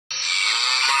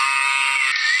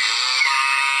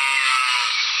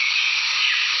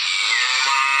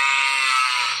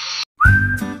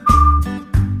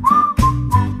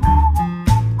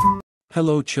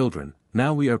Hello children,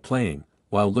 now we are playing,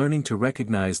 while learning to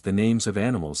recognize the names of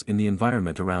animals in the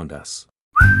environment around us.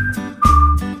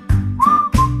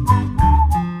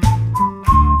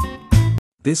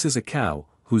 This is a cow,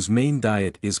 whose main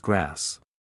diet is grass.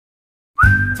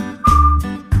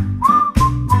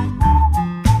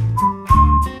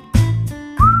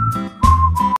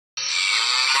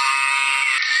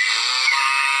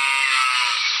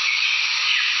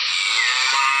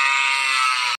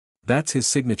 That's his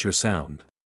signature sound.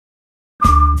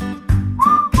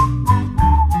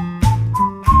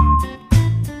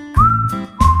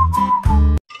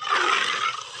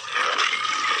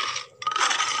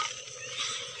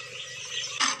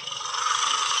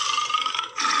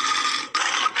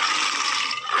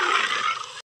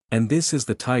 And this is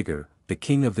the tiger, the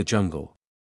king of the jungle.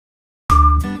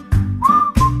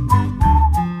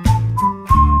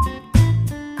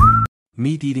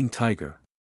 Meat-eating tiger.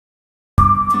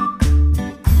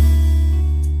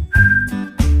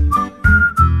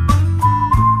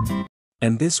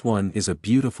 And this one is a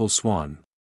beautiful swan.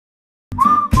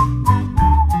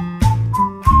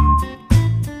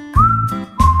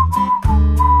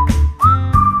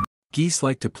 Geese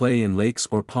like to play in lakes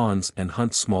or ponds and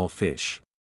hunt small fish.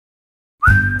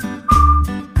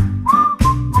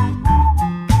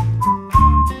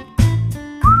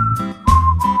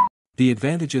 The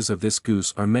advantages of this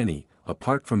goose are many.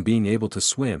 Apart from being able to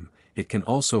swim, it can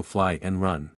also fly and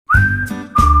run.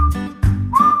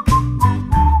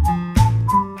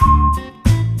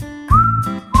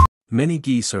 Many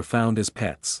geese are found as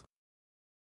pets.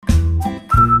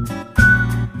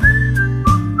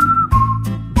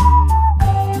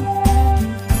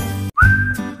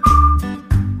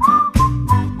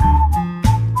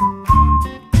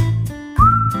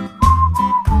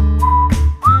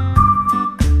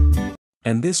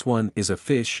 And this one is a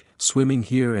fish, swimming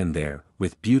here and there,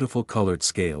 with beautiful colored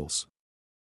scales.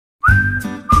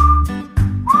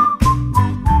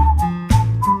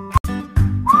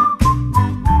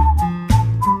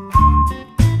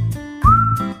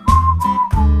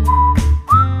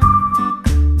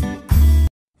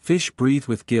 Fish breathe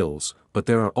with gills, but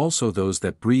there are also those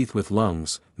that breathe with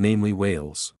lungs, namely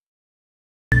whales.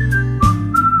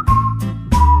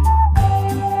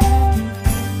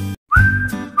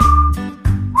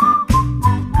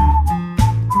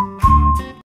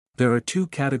 There are two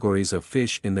categories of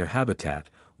fish in their habitat,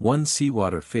 one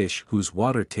seawater fish whose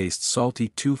water tastes salty,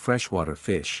 two freshwater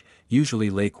fish, usually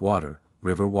lake water,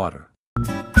 river water.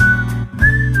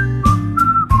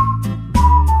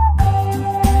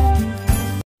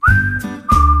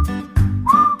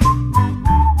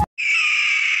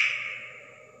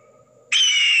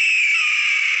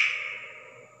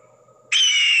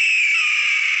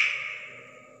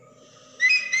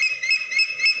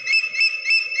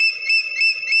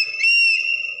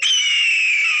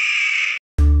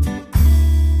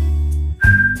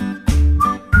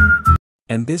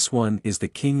 And this one is the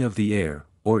king of the air,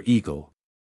 or eagle.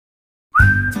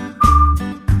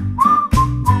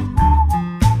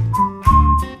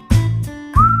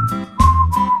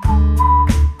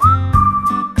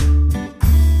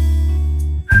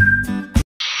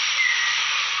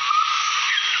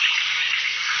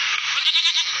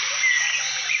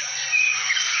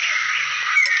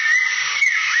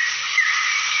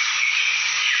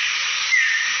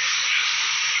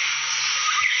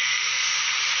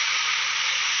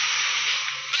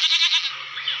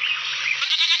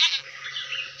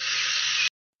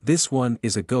 This one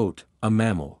is a goat, a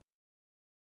mammal.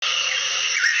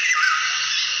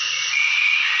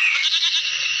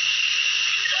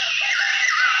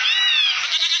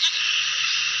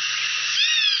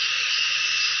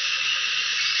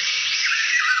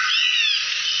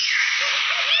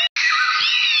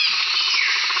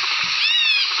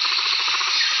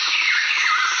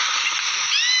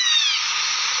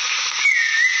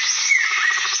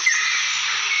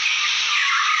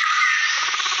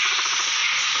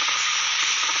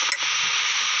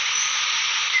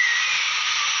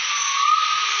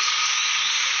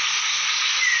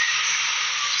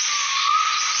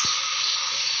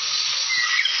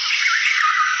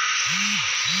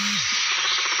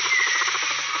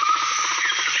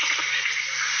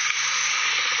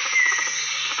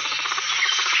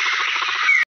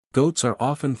 Goats are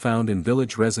often found in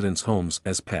village residents' homes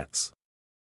as pets.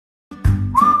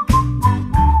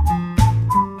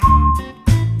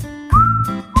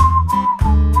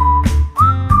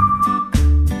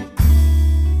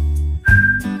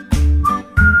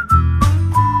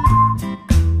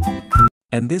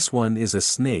 And this one is a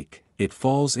snake, it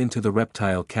falls into the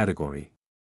reptile category.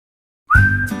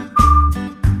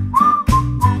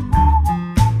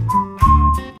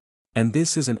 And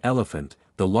this is an elephant,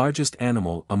 the largest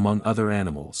animal among other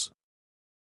animals.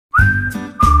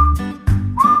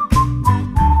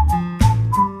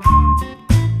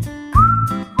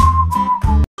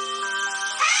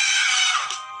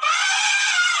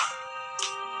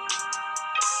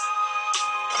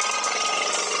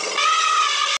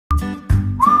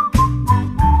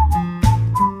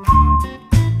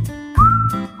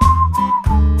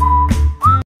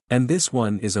 And this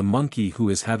one is a monkey who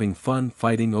is having fun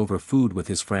fighting over food with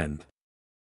his friend.